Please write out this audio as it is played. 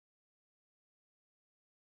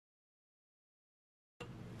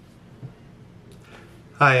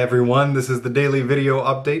Hi everyone, this is the daily video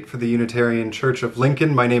update for the Unitarian Church of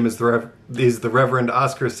Lincoln. My name is the Reverend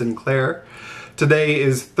Oscar Sinclair. Today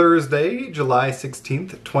is Thursday, July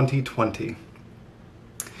 16th, 2020.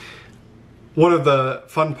 One of the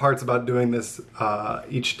fun parts about doing this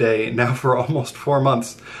each day, now for almost 4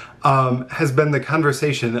 months, has been the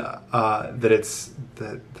conversation that's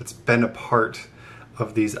been a part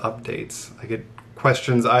of these updates. I get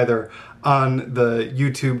questions either on the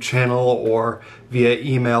YouTube channel or via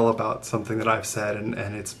email about something that I've said,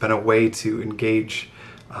 and it's been a way to engage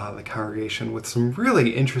the congregation with some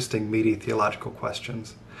really interesting, meaty theological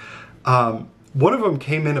questions. One of them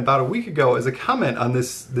came in about a week ago as a comment on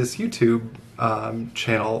this YouTube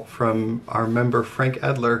channel from our member Frank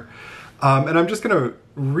Edler, and I'm just going to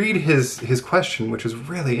read his question, which is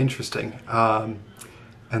really interesting, and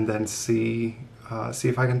then see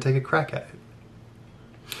if I can take a crack at it.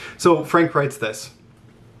 So Frank writes this.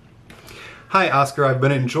 Hi Oscar, I've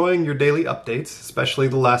been enjoying your daily updates, especially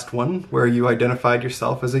the last one, where you identified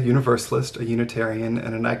yourself as a Universalist, a Unitarian,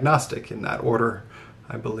 and an agnostic, in that order,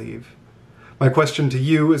 I believe. My question to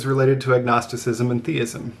you is related to agnosticism and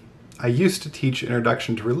theism. I used to teach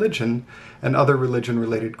Introduction to Religion and other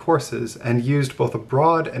religion-related courses, and used both a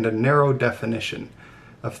broad and a narrow definition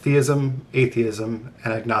of theism, atheism,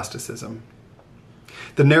 and agnosticism.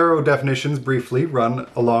 The narrow definitions briefly run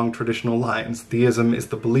along traditional lines. Theism is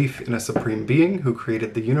the belief in a supreme being who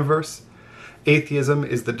created the universe. Atheism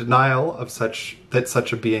is the denial of that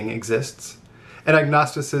such a being exists. And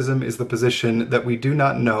agnosticism is the position that we do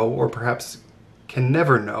not know, or perhaps can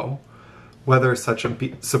never know, whether such a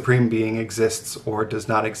supreme being exists or does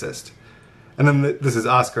not exist. And then this is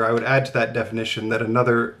Oscar. I would add to that definition that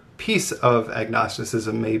another piece of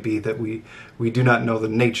agnosticism may be that we do not know the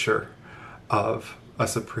nature of a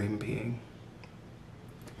supreme being.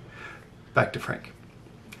 Back to Frank.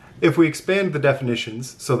 If we expand the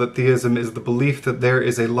definitions so that theism is the belief that there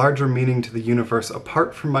is a larger meaning to the universe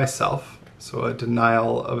apart from myself, so a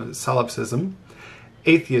denial of solipsism,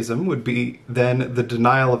 atheism would be then the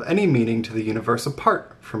denial of any meaning to the universe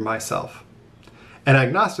apart from myself. And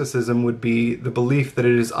agnosticism would be the belief that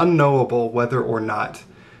it is unknowable whether or not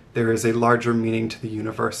there is a larger meaning to the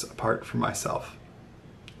universe apart from myself.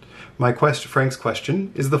 Frank's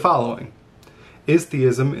question is the following. Is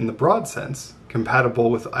theism in the broad sense compatible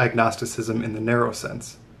with agnosticism in the narrow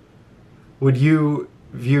sense? Would you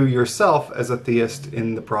view yourself as a theist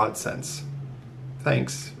in the broad sense?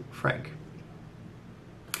 Thanks, Frank.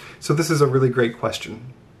 So this is a really great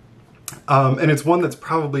question. And it's one that's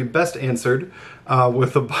probably best answered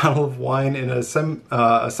with a bottle of wine in a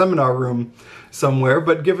seminar room somewhere,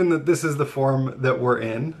 but given that this is the forum that we're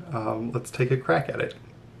in, let's take a crack at it.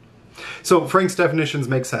 So Frank's definitions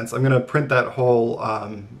make sense. I'm going to print that whole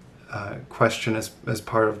question as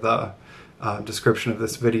part of the description of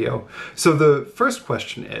this video. So the first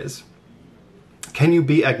question is, can you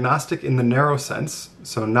be agnostic in the narrow sense,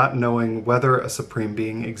 so not knowing whether a supreme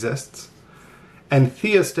being exists, and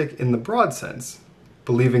theistic in the broad sense,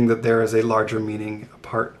 believing that there is a larger meaning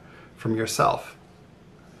apart from yourself?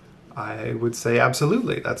 I would say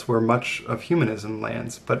absolutely. That's where much of humanism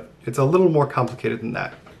lands, but it's a little more complicated than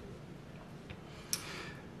that.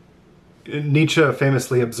 Nietzsche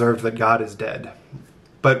famously observed that God is dead.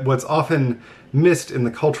 But what's often missed in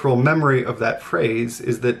the cultural memory of that phrase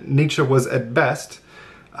is that Nietzsche was at best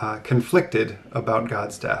conflicted about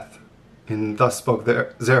God's death. In Thus Spoke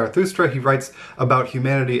Zarathustra, he writes about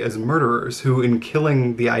humanity as murderers who, in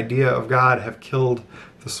killing the idea of God, have killed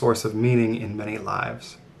the source of meaning in many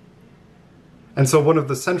lives. And so one of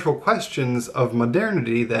the central questions of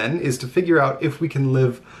modernity, then, is to figure out if we can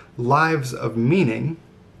live lives of meaning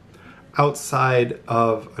outside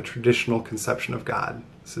of a traditional conception of God.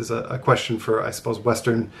 This is a question for, I suppose,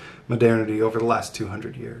 Western modernity over the last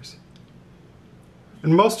 200 years.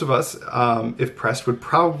 And most of us, if pressed, would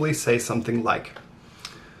probably say something like,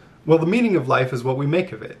 well, the meaning of life is what we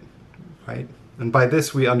make of it, right? And by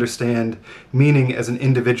this we understand meaning as an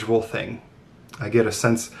individual thing. I get a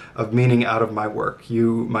sense of meaning out of my work.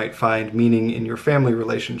 You might find meaning in your family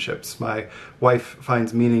relationships. My wife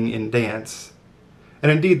finds meaning in dance.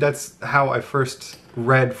 And indeed, that's how I first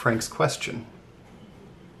read Frank's question.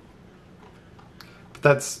 But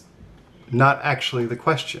that's not actually the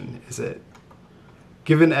question, is it?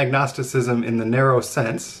 Given agnosticism in the narrow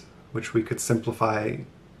sense, which we could simplify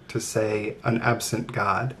to say an absent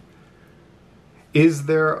God, is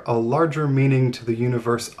there a larger meaning to the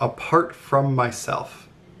universe apart from myself?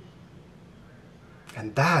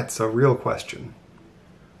 And that's a real question.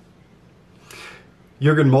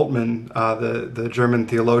 Jürgen Moltmann, the German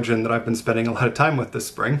theologian that I've been spending a lot of time with this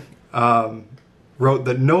spring, wrote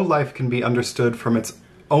that no life can be understood from its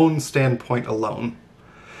own standpoint alone.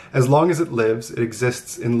 As long as it lives, it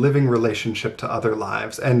exists in living relationship to other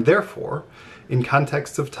lives, and therefore, in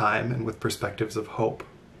contexts of time and with perspectives of hope.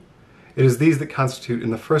 It is these that constitute,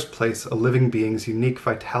 in the first place, a living being's unique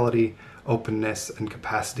vitality, openness, and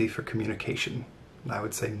capacity for communication. And I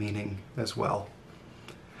would say meaning as well.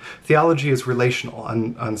 Theology is relational.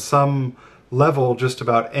 On some level, just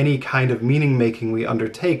about any kind of meaning-making we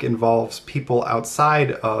undertake involves people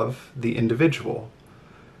outside of the individual.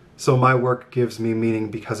 So my work gives me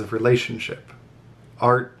meaning because of relationship.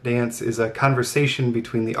 Art, dance is a conversation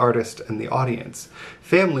between the artist and the audience.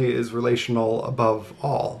 Family is relational above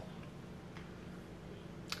all.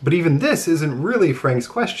 But even this isn't really Frank's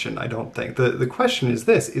question, I don't think. The question is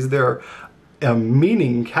this: is there a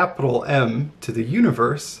meaning, capital M, to the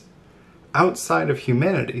universe outside of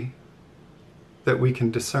humanity that we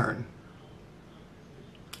can discern?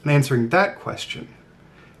 And answering that question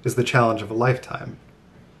is the challenge of a lifetime.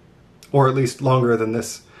 Or at least longer than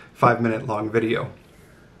this 5-minute long video.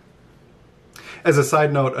 As a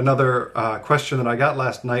side note, another question that I got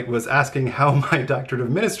last night was asking how my Doctorate of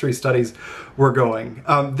Ministry studies were going.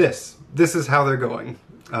 This is how they're going.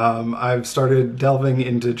 I've started delving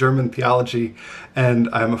into German theology, and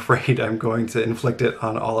I'm afraid I'm going to inflict it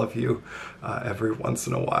on all of you every once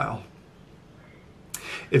in a while.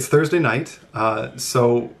 It's Thursday night,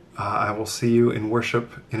 so I will see you in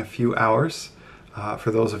worship in a few hours. For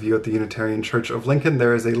those of you at the Unitarian Church of Lincoln,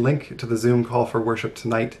 there is a link to the Zoom call for worship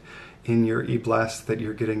tonight in your e-blast that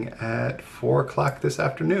you're getting at 4 o'clock this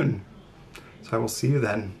afternoon. So I will see you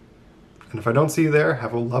then. And if I don't see you there,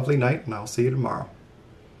 have a lovely night, and I'll see you tomorrow.